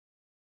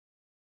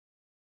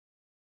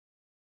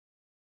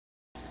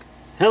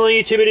Hello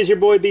YouTube, it is your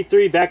boy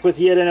B3 back with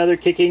yet another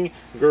kicking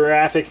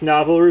graphic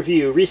novel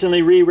review.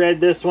 Recently reread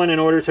this one in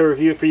order to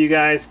review it for you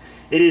guys.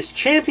 It is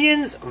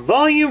Champions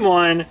Volume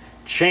 1,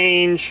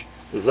 Change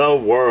the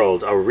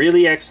World. A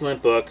really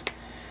excellent book.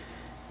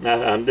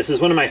 This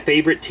is one of my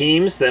favorite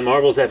teams that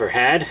Marvel's ever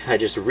had. I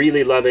just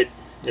really love it.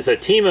 It's a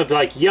team of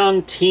like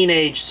young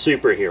teenage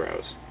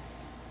superheroes.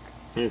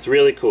 And it's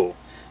really cool.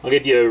 I'll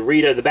give you a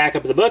read of the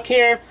backup of the book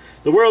here.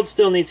 The world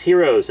still needs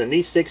heroes, and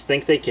these six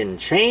think they can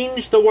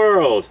change the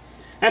world.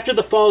 After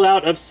the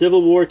fallout of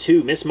Civil War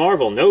II, Miss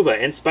Marvel, Nova,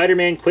 and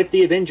Spider-Man quit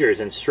the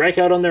Avengers and strike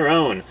out on their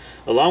own.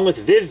 Along with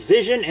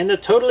Vision and the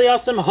totally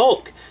awesome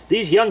Hulk,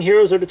 these young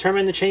heroes are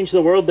determined to change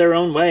the world their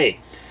own way.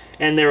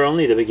 And they're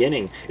only the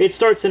beginning. It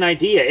starts an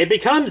idea. It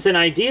becomes an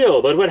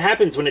ideal. But what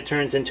happens when it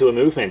turns into a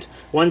movement?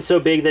 One so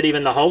big that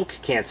even the Hulk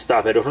can't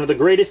stop it. One of the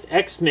greatest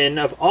X-Men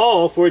of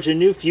all forge a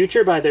new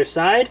future by their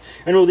side?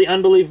 And will the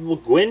unbelievable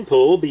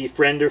Gwenpool be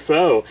friend or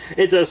foe?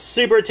 It's a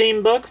super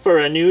team book for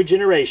a new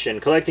generation.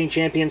 Collecting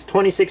Champions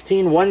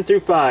 2016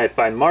 1-5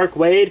 by Mark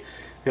Waid,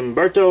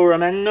 Humberto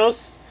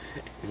Ramanos,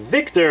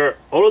 Victor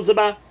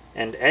Olzaba,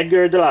 and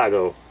Edgar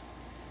Delago.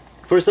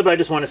 First up, I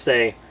just want to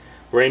say,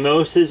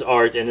 Ramos's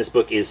art in this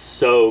book is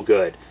so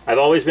good. I've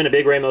always been a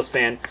big Ramos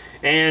fan,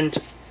 and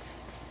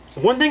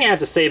one thing I have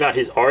to say about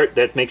his art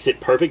that makes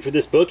it perfect for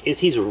this book is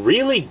he's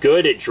really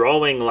good at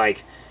drawing,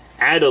 like,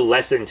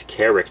 adolescent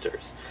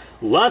characters.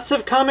 Lots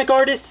of comic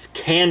artists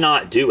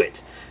cannot do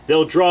it.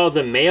 They'll draw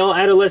the male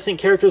adolescent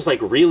characters,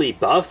 like, really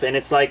buff, and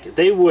it's like,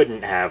 they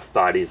wouldn't have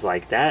bodies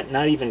like that,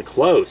 not even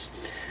close.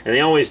 And they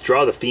always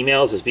draw the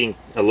females as being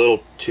a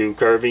little too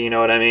curvy, you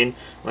know what I mean?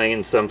 Like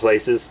in some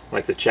places,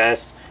 like the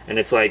chest. And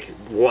it's like,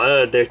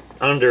 what? They're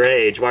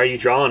underage. Why are you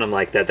drawing them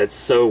like that? That's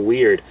so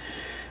weird.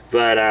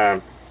 But,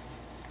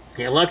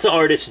 yeah, lots of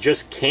artists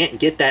just can't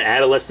get that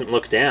adolescent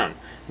look down.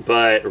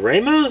 But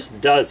Ramos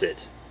does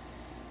it.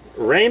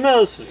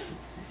 Ramos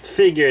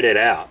figured it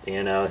out,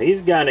 you know.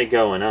 He's got it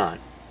going on.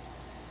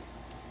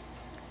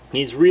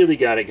 He's really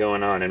got it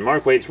going on. And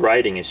Mark Waid's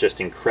writing is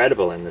just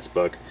incredible in this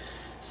book.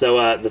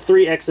 So, the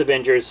three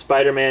X-Avengers,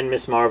 Spider-Man,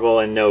 Miss Marvel,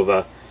 and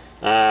Nova,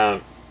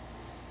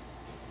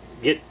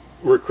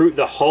 recruit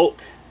the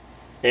Hulk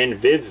and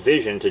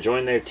Vision to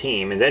join their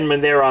team. And then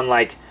when they're on,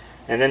 like,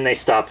 and then they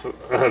stop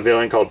a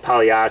villain called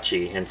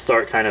Pagliacci and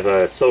start kind of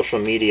a social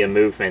media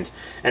movement.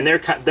 And they're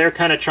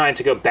kind of trying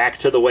to go back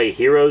to the way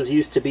heroes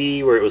used to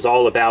be, where it was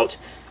all about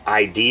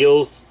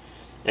ideals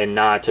and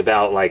not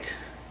about, like,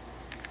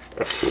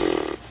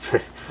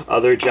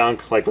 other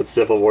junk, like what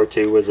Civil War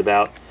II was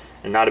about.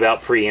 And not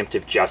about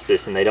preemptive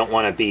justice, and they don't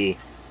want to be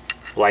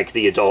like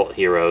the adult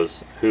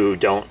heroes who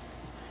don't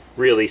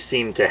really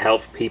seem to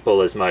help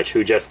people as much,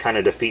 who just kind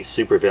of defeat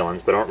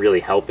supervillains but aren't really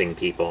helping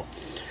people.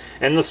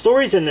 And the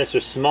stories in this are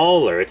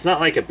smaller. It's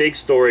not like a big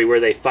story where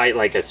they fight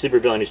like a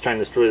supervillain who's trying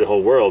to destroy the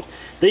whole world.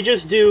 They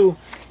just do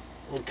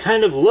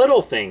kind of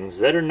little things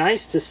that are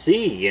nice to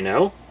see, you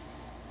know?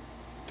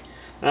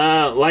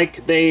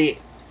 Like they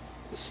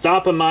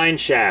stop a mine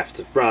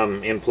shaft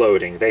from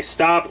imploding. They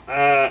stop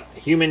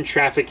human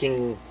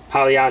trafficking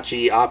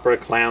Pagliacci opera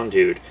clown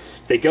dude.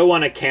 They go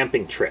on a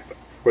camping trip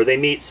where they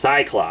meet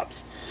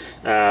Cyclops,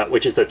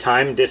 which is the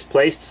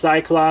time-displaced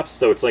Cyclops,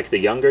 so it's like the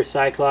younger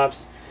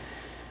Cyclops.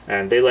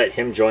 And they let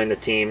him join the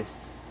team.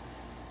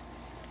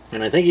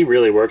 And I think he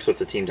really works with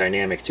the team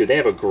dynamic, too. They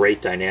have a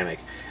great dynamic.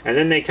 And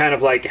then they kind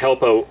of like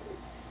help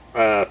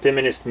a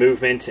feminist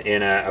movement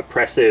in an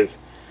oppressive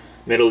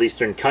Middle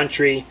Eastern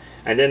country.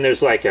 And then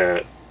there's like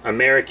a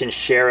American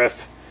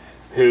sheriff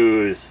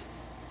who's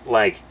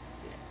like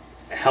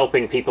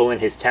helping people in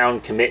his town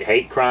commit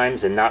hate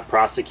crimes and not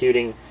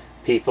prosecuting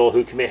people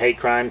who commit hate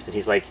crimes, and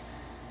he's like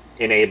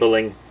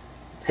enabling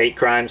hate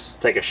crimes.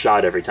 It's like a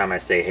shot every time I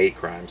say hate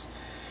crimes.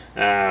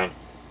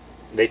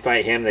 They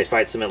fight him, they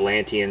fight some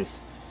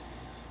Atlanteans.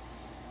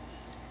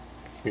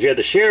 But yeah,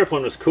 the sheriff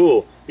one was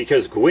cool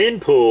because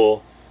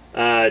Gwenpool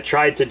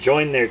tried to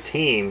join their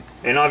team,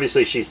 and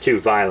obviously she's too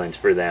violent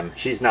for them.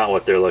 She's not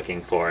what they're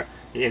looking for.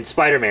 And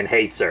Spider-Man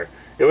hates her.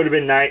 It would have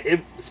been nice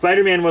if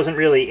Spider-Man wasn't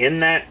really in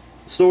that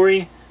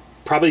story,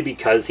 probably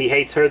because he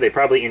hates her. They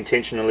probably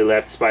intentionally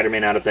left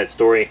Spider-Man out of that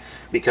story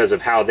because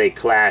of how they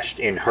clashed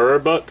in her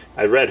book.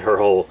 I read her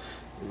whole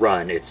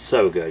run. It's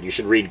so good. You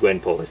should read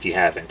Gwenpool if you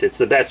haven't. It's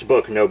the best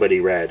book nobody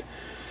read.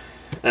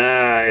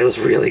 It was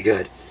really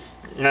good.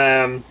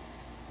 And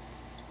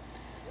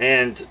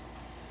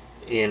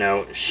you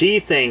know, she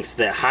thinks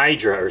that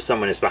Hydra or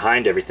someone is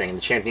behind everything. And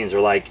the Champions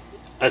are like,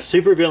 a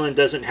supervillain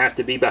doesn't have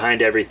to be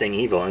behind everything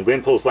evil. And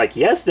Gwenpool's like,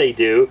 yes, they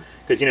do.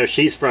 Because, you know,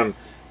 she's from,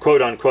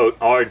 quote-unquote,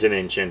 our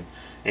dimension.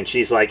 And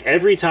she's like,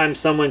 every time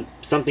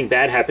something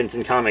bad happens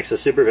in comics, a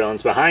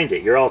supervillain's behind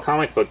it. You're all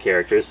comic book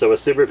characters, so a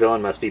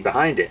supervillain must be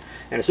behind it.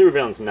 And a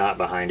supervillain's not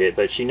behind it,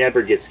 but she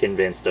never gets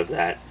convinced of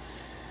that.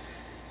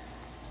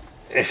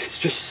 It's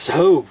just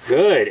so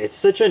good. It's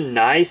such a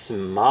nice,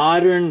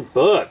 modern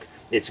book.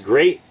 It's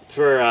great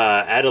for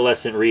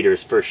adolescent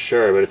readers for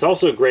sure, but it's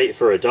also great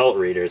for adult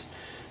readers.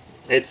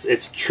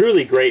 It's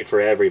truly great for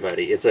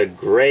everybody. It's a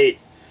great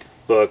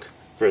book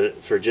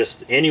for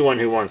just anyone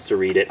who wants to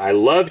read it. I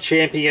love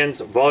Champions.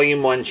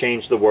 Volume 1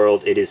 changed the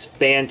world. It is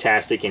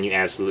fantastic, and you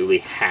absolutely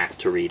have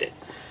to read it.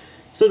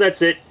 So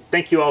that's it.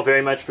 Thank you all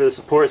very much for the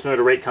support.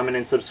 Remember to rate, comment,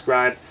 and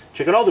subscribe.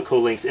 Check out all the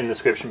cool links in the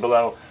description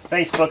below.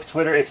 Facebook,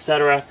 Twitter,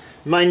 etc.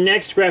 My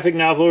next graphic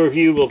novel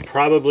review will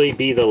probably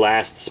be the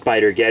last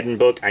Spider-Geddon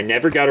book. I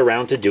never got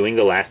around to doing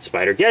the last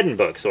Spider-Geddon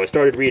book, so I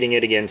started reading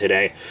it again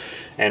today,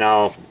 and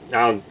I'll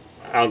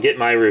get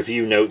my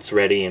review notes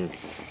ready and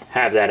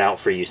have that out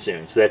for you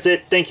soon. So that's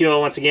it. Thank you all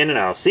once again, and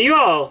I'll see you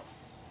all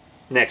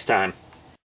next time.